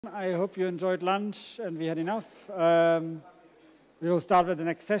I hope you enjoyed lunch and we had enough. We will start with the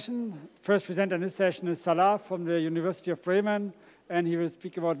next session. First presenter in this session is Sallar from the University of Bremen, and he will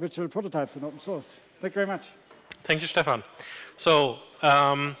speak about virtual prototypes in open source. Thank you very much. Thank you, Stefan. So,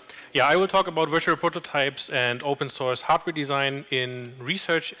 yeah, I will talk about virtual prototypes and open source hardware design in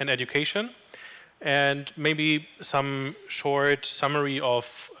research and education, and maybe some short summary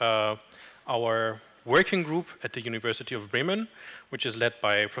of our working group at the University of Bremen, which is led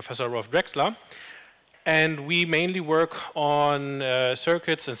by Professor Rolf Drexler. And we mainly work on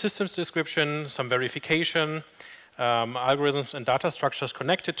circuits and systems description, some verification, algorithms and data structures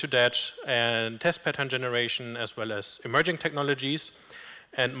connected to that, and test pattern generation, as well as emerging technologies.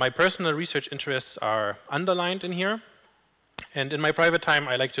 And my personal research interests are underlined in here. And in my private time,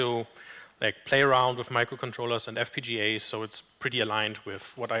 I like to play around with microcontrollers and FPGAs, so it's pretty aligned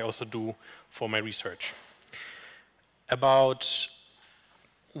with what I also do for my research. About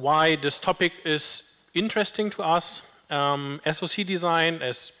why this topic is interesting to us, SoC design,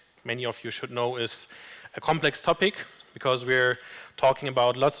 as many of you should know, is a complex topic because we're talking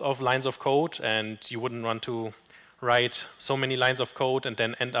about lots of lines of code, and you wouldn't want to write so many lines of code and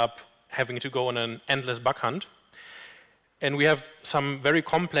then end up having to go on an endless bug hunt. And we have some very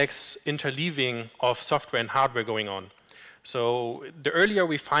complex interleaving of software and hardware going on. So the earlier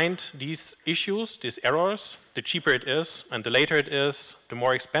we find these issues, these errors, the cheaper it is, and the later it is, the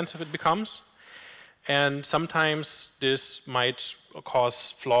more expensive it becomes. And sometimes this might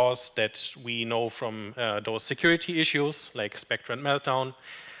cause flaws that we know from those security issues, like Spectre and Meltdown.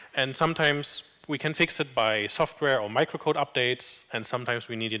 And sometimes we can fix it by software or microcode updates, and sometimes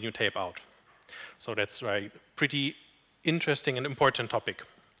we need a new tape out. So that's a pretty interesting and important topic.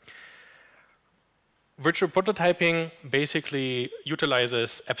 Virtual prototyping basically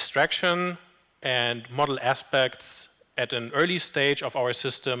utilizes abstraction and model aspects at an early stage of our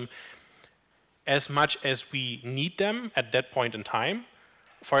system as much as we need them at that point in time.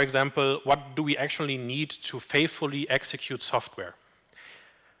 For example, what do we actually need to faithfully execute software?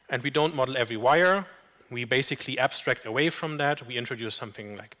 And we don't model every wire. We basically abstract away from that. We introduce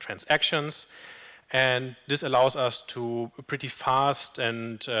something like transactions. And this allows us to pretty fast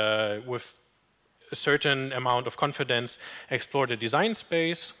and with a certain amount of confidence explore the design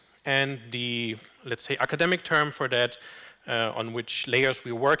space. And the, let's say, academic term for that, on which layers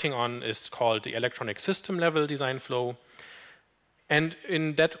we're working on, is called the electronic system level design flow. And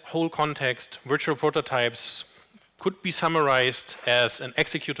in that whole context, virtual prototypes could be summarized as an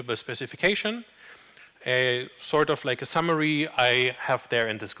executable specification, a sort of like a summary I have there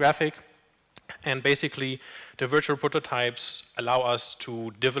in this graphic. And basically, the virtual prototypes allow us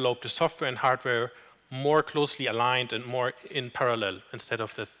to develop the software and hardware more closely aligned and more in parallel, instead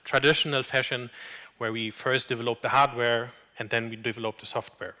of the traditional fashion where we first develop the hardware and then we develop the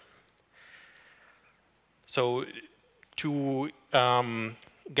software. So to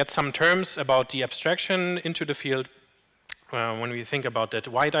get some terms about the abstraction into the field, when we think about that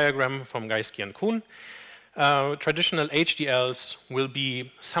Y diagram from Geiski and Kuhn, traditional HDLs will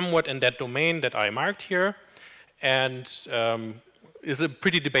be somewhat in that domain that I marked here, and is a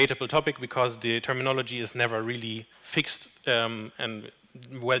pretty debatable topic because the terminology is never really fixed and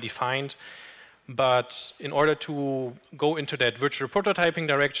well defined. But in order to go into that virtual prototyping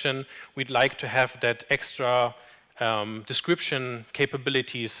direction, we'd like to have that extra description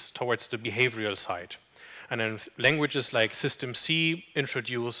capabilities towards the behavioral side. And then languages like SystemC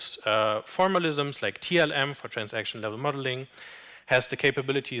introduce formalisms like TLM for transaction level modeling, has the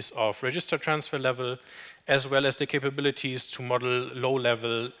capabilities of register transfer level, as well as the capabilities to model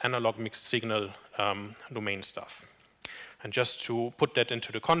low-level analog mixed signal domain stuff. And just to put that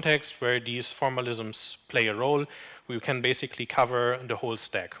into the context where these formalisms play a role, we can basically cover the whole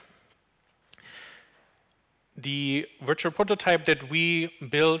stack. The virtual prototype that we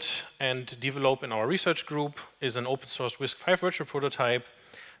built and develop in our research group is an open source RISC-V virtual prototype.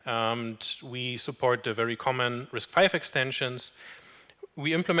 And we support the very common RISC-V extensions.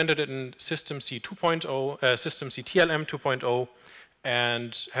 We implemented it in SystemC 2.0, SystemC TLM 2.0,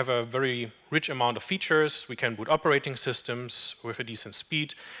 and have a very rich amount of features. We can boot operating systems with a decent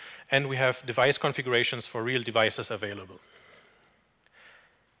speed, and we have device configurations for real devices available.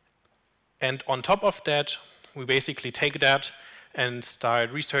 And on top of that, we basically take that and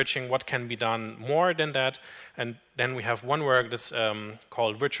start researching what can be done more than that. And then we have one work that's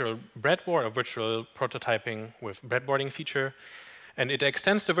called virtual breadboard, or virtual prototyping with breadboarding feature. And it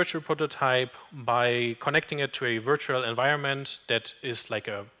extends the virtual prototype by connecting it to a virtual environment that is like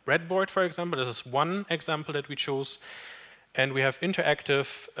a breadboard, for example. This is one example that we chose. And we have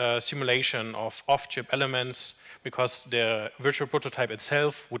interactive simulation of off-chip elements, because the virtual prototype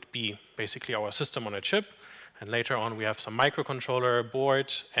itself would be basically our system on a chip. And later on, we have some microcontroller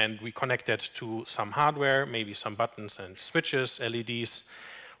board, and we connect that to some hardware, maybe some buttons and switches, LEDs,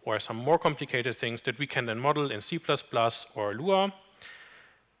 or some more complicated things that we can then model in C++ or Lua.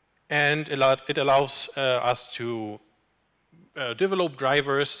 And it allows us to develop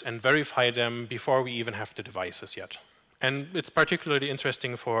drivers and verify them before we even have the devices yet. And it's particularly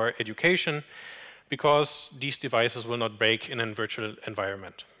interesting for education, because these devices will not break in a virtual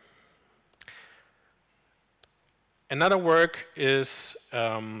environment. Another work is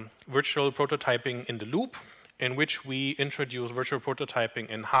virtual prototyping in the loop, in which we introduce virtual prototyping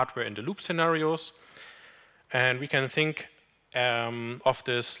in hardware in the loop scenarios. And we can think of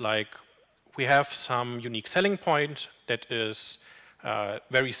this like we have some unique selling point that is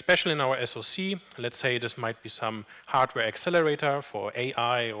very special in our SoC. Let's say this might be some hardware accelerator for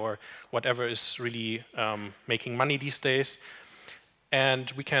AI or whatever is really making money these days.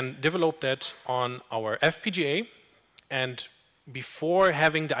 And we can develop that on our FPGA. And before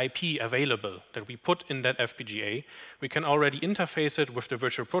having the IP available that we put in that FPGA, we can already interface it with the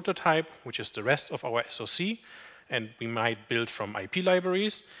virtual prototype, which is the rest of our SoC. And we might build from IP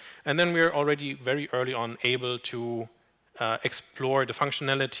libraries. And then we're already very early on able to explore the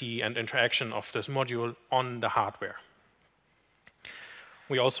functionality and interaction of this module on the hardware.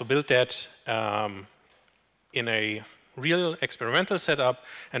 We also built that in a real experimental setup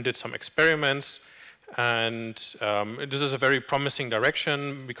and did some experiments. And this is a very promising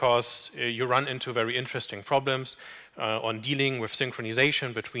direction, because you run into very interesting problems on dealing with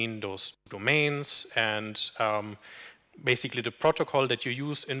synchronization between those domains, and basically the protocol that you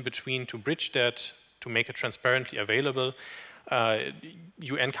use in between to bridge that, to make it transparently available.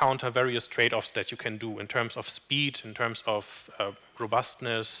 You encounter various trade-offs that you can do in terms of speed, in terms of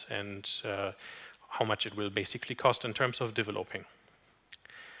robustness, and how much it will basically cost in terms of developing.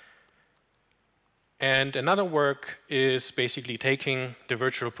 And another work is basically taking the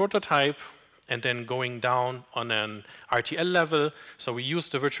virtual prototype and then going down on an RTL level. So we use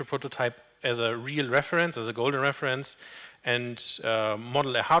the virtual prototype as a real reference, as a golden reference, and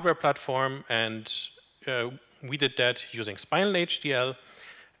model a hardware platform. And we did that using Spinal HDL.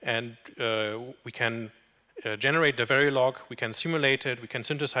 And we can generate the Verilog, we can simulate it, we can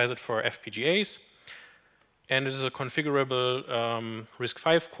synthesize it for FPGAs. And it is a configurable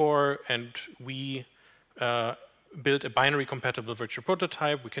RISC-V core, and we build a binary compatible virtual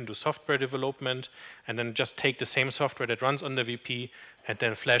prototype. We can do software development, and then just take the same software that runs on the VP and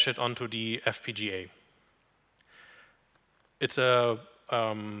then flash it onto the FPGA. It's a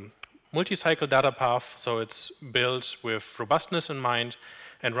multi-cycle data path, so it's built with robustness in mind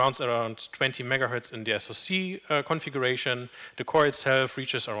and runs around 20 megahertz in the SoC configuration. The core itself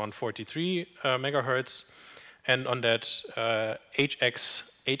reaches around 43 megahertz. And on that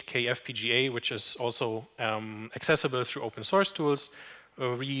HX 8K FPGA, which is also accessible through open source tools,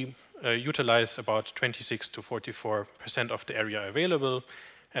 we utilize about 26 to 44% of the area available.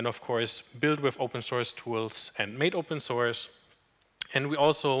 And of course, build with open source tools and made open source. And we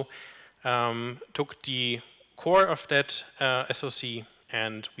also took the core of that SoC,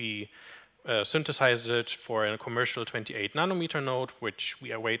 and we synthesized it for a commercial 28 nanometer node, which we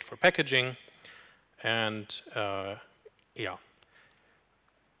await for packaging. And yeah.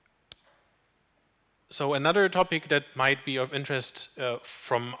 So another topic that might be of interest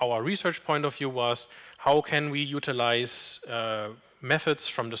from our research point of view was how can we utilize methods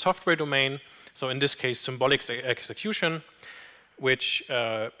from the software domain. So in this case, symbolic execution, which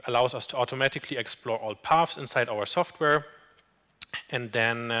allows us to automatically explore all paths inside our software. And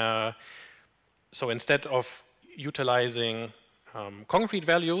then, so instead of utilizing concrete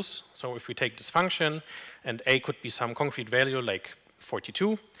values, so if we take this function, and a could be some concrete value like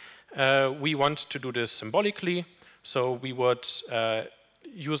 42, we want to do this symbolically. So we would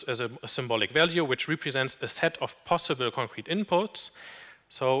use as a symbolic value, which represents a set of possible concrete inputs.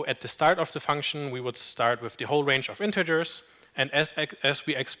 So at the start of the function, we would start with the whole range of integers. And as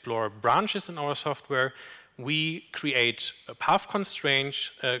we explore branches in our software, we create path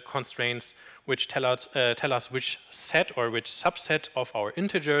constraints which tell us which set or which subset of our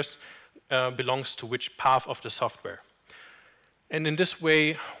integers belongs to which path of the software. And in this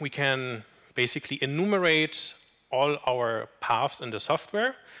way, we can basically enumerate all our paths in the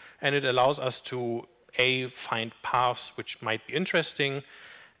software, and it allows us to A, find paths which might be interesting,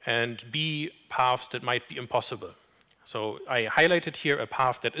 and B, paths that might be impossible. So I highlighted here a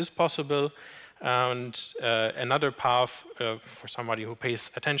path that is possible, and another path, for somebody who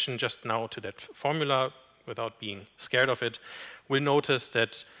pays attention just now to that formula, without being scared of it, will notice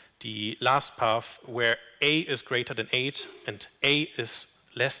that the last path where A is greater than 8 and A is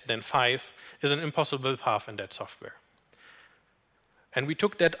less than 5 is an impossible path in that software. And we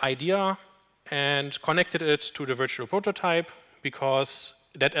took that idea and connected it to the virtual prototype because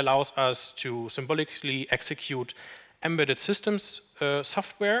that allows us to symbolically execute embedded systems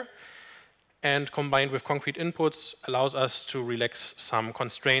software, and combined with concrete inputs allows us to relax some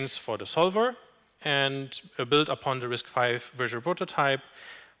constraints for the solver and build upon the RISC-V virtual prototype.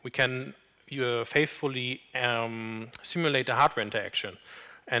 We can faithfully simulate the hardware interaction.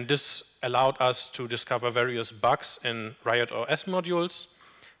 And this allowed us to discover various bugs in Riot OS modules,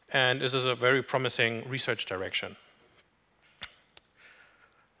 and this is a very promising research direction.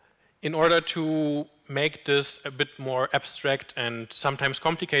 In order to make this a bit more abstract and sometimes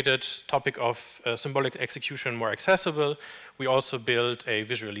complicated topic of symbolic execution more accessible, we also built a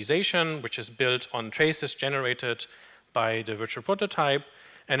visualization which is built on traces generated by the virtual prototype,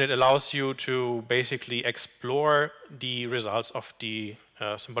 and it allows you to basically explore the results of the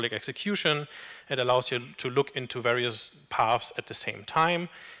symbolic execution. It allows you to look into various paths at the same time,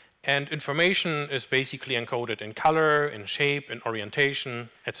 and information is basically encoded in color, in shape, in orientation,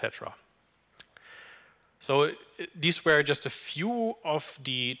 etc. So these were just a few of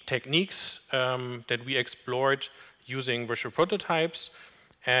the techniques that we explored using virtual prototypes,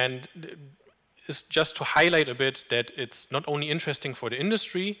 and it's just to highlight a bit that it's not only interesting for the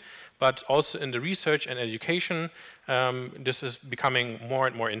industry, but also in the research and education, this is becoming more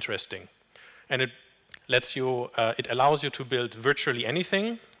and more interesting. And it allows you to build virtually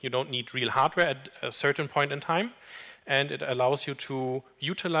anything. You don't need real hardware at a certain point in time, and it allows you to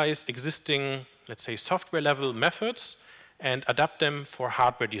utilize existing, let's say, software level methods and adapt them for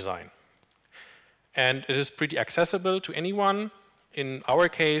hardware design. And it is pretty accessible to anyone. In our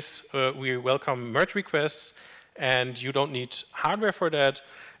case, we welcome merge requests, and you don't need hardware for that.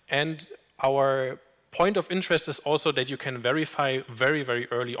 And our point of interest is also that you can verify very, very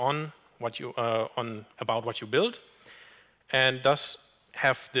early on about what you build, and thus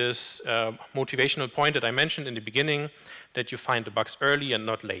have this motivational point that I mentioned in the beginning, that you find the bugs early and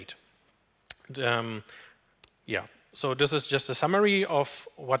not late. Yeah, so this is just a summary of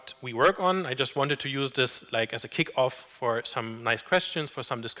what we work on. I just wanted to use this like as a kick-off for some nice questions, for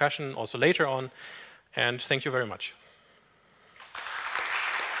some discussion also later on, and thank you very much.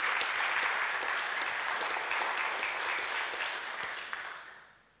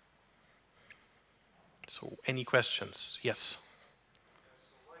 So, any questions? Yes.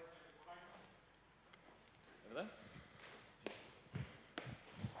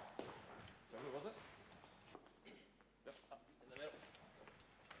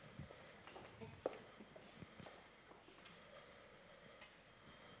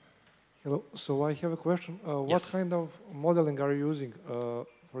 Hello. So I have a question. What Yes. kind of modeling are you using?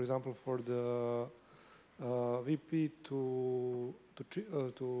 For example, for the VP to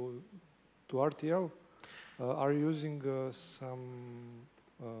RTL, are you using some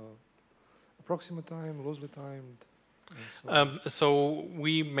approximate time, loosely timed? So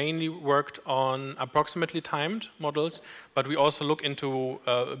we mainly worked on approximately timed models, but we also look into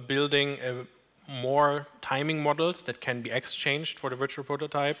building more timing models that can be exchanged for the virtual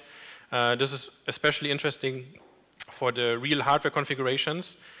prototype. This is especially interesting for the real hardware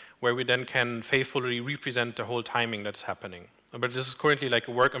configurations, where we then can faithfully represent the whole timing that's happening. But this is currently like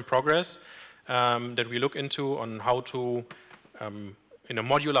a work in progress that we look into on how to, in a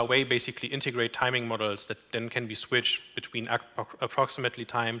modular way, basically integrate timing models that then can be switched between approximately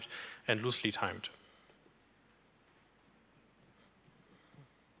timed and loosely timed.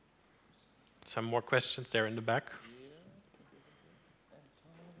 Some more questions there in the back?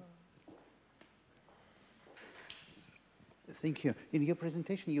 Thank you. In your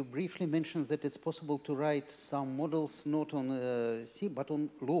presentation, you briefly mentioned that it's possible to write some models not on C, but on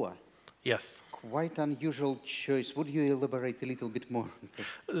Lua. Yes. Quite unusual choice. Would you elaborate a little bit more?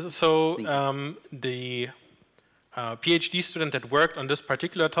 So the PhD student that worked on this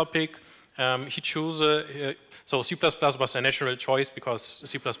particular topic, he chose, so C++ was a natural choice because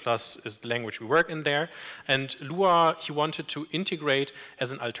C++ is the language we work in there. And Lua, he wanted to integrate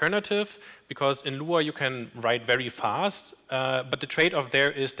as an alternative, because in Lua you can write very fast, but the trade-off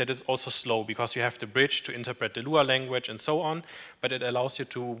there is that it's also slow, because you have the bridge to interpret the Lua language and so on, but it allows you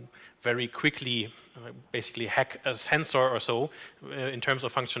to very quickly basically hack a sensor or so in terms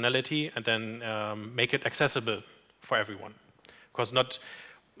of functionality, and then make it accessible for everyone. Because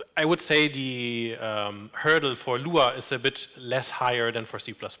I would say the hurdle for Lua is a bit less higher than for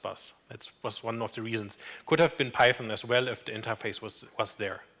C++. That was one of the reasons. Could have been Python as well if the interface was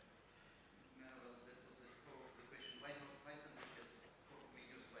there.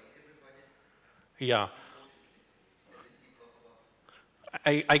 Yeah.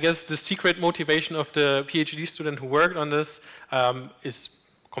 I guess the secret motivation of the PhD student who worked on this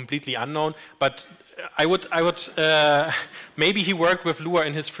is completely unknown, but I would maybe he worked with Lua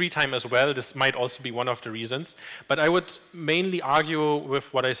in his free time as well. This might also be one of the reasons, but I would mainly argue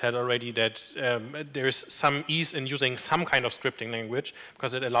with what I said already, that there's some ease in using some kind of scripting language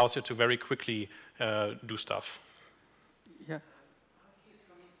because it allows you to very quickly do stuff. Yeah.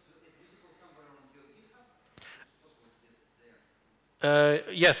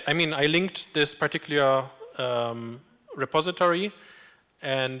 Yes, I mean, I linked this particular repository,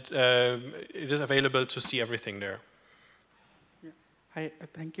 and it is available to see everything there. Yeah.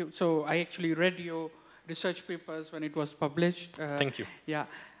 Thank you. So I actually read your research papers when it was published. Thank you. Yeah,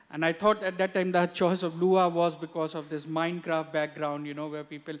 and I thought at that time the choice of Lua was because of this Minecraft background, you know, where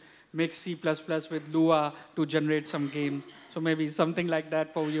people mix C++ with Lua to generate some games. So maybe something like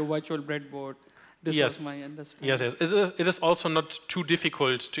that for your virtual breadboard. This was my understanding. Yes, yes. It is also not too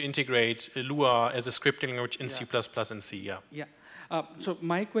difficult to integrate Lua as a scripting language in C++ and C, yeah. Yeah. So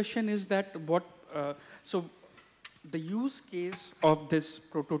my question is that so the use case of this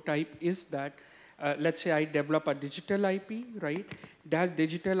prototype is that, let's say I develop a digital IP, right? That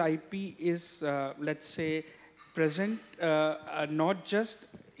digital IP is, let's say, present not just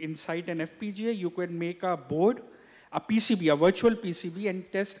inside an FPGA. You could make a board, a PCB, a virtual PCB, and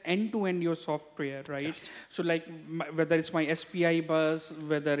test end-to-end your software, right? Yes. So like whether it's my SPI bus,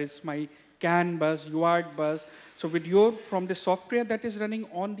 whether it's my CAN bus, UART bus. So with from the software that is running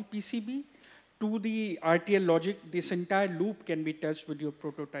on the PCB to the RTL logic, this entire loop can be touched with your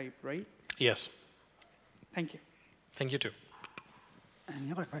prototype, right? Yes. Thank you. Thank you too.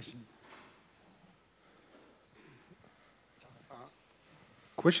 Any other question?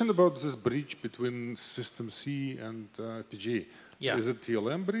 Question about this bridge between SystemC and FPGA. Yeah. Is it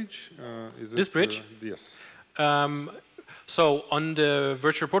TLM bridge? This bridge? Yes. So on the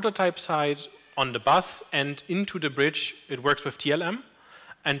virtual prototype side, on the bus and into the bridge, it works with TLM.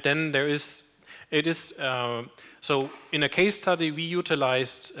 And then so in a case study, we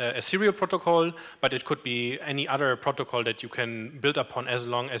utilized a serial protocol, but it could be any other protocol that you can build upon as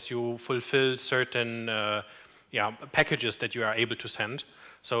long as you fulfill certain packages that you are able to send.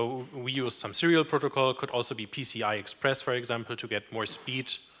 So we use some serial protocol, could also be PCI Express, for example, to get more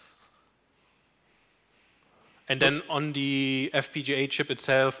speed. And then on the FPGA chip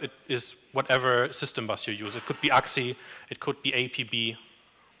itself, it is whatever system bus you use. It could be AXI, it could be APB.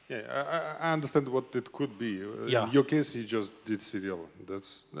 Yeah, I understand what it could be. Yeah. In your case, you just did serial.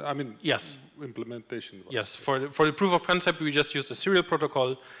 That's, I mean, yes. Implementation. Yes, for the proof of concept, we just used a serial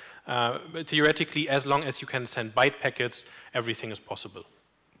protocol. Theoretically, as long as you can send byte packets, everything is possible.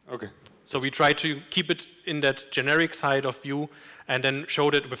 Okay. So we try to keep it in that generic side of view, and then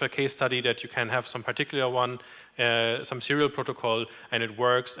showed it with a case study that you can have some particular one, some serial protocol, and it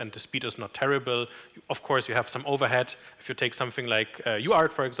works, and the speed is not terrible. Of course, you have some overhead. If you take something like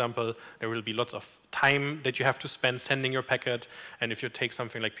UART, for example, there will be lots of time that you have to spend sending your packet, and if you take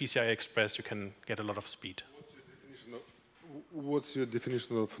something like PCI Express, you can get a lot of speed. What's your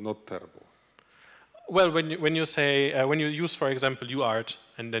definition of not terrible? Well, when you say when you use, for example, UART,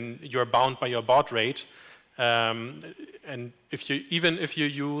 and then you're bound by your baud rate, and if you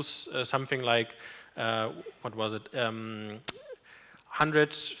use something like what was it,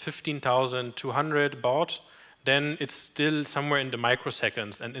 115,200 baud, then it's still somewhere in the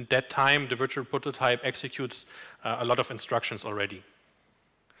microseconds, and in that time, the virtual prototype executes a lot of instructions already.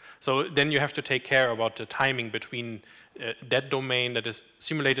 So then you have to take care about the timing between that domain that is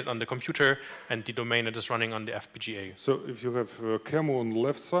simulated on the computer and the domain that is running on the FPGA. So if you have Camo on the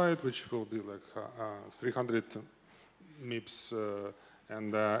left side, which will be like 300 MIPS,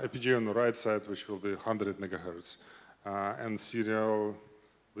 and FPGA on the right side, which will be 100 megahertz, and serial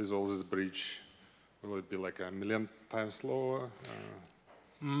with all this bridge, will it be like 1,000,000 times slower?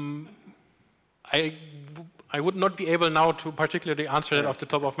 I would not be able now to particularly answer that off the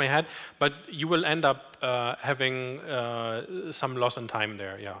top of my head, but you will end up having some loss in time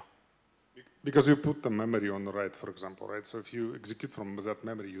there, yeah. Because you put the memory on the right, for example, right? So if you execute from that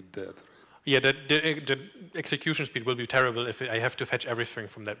memory, you're dead, right? Yeah, the execution speed will be terrible if I have to fetch everything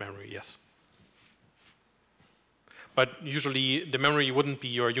from that memory, yes. But usually the memory wouldn't be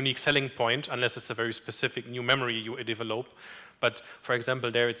your unique selling point unless it's a very specific new memory you develop. But for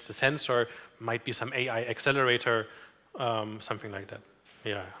example, there it's the sensor, might be some AI accelerator, something like that.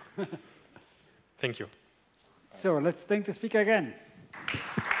 Yeah. Thank you. So let's thank the speaker again.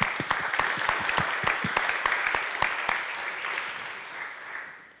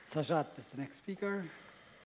 Sajad is the next speaker.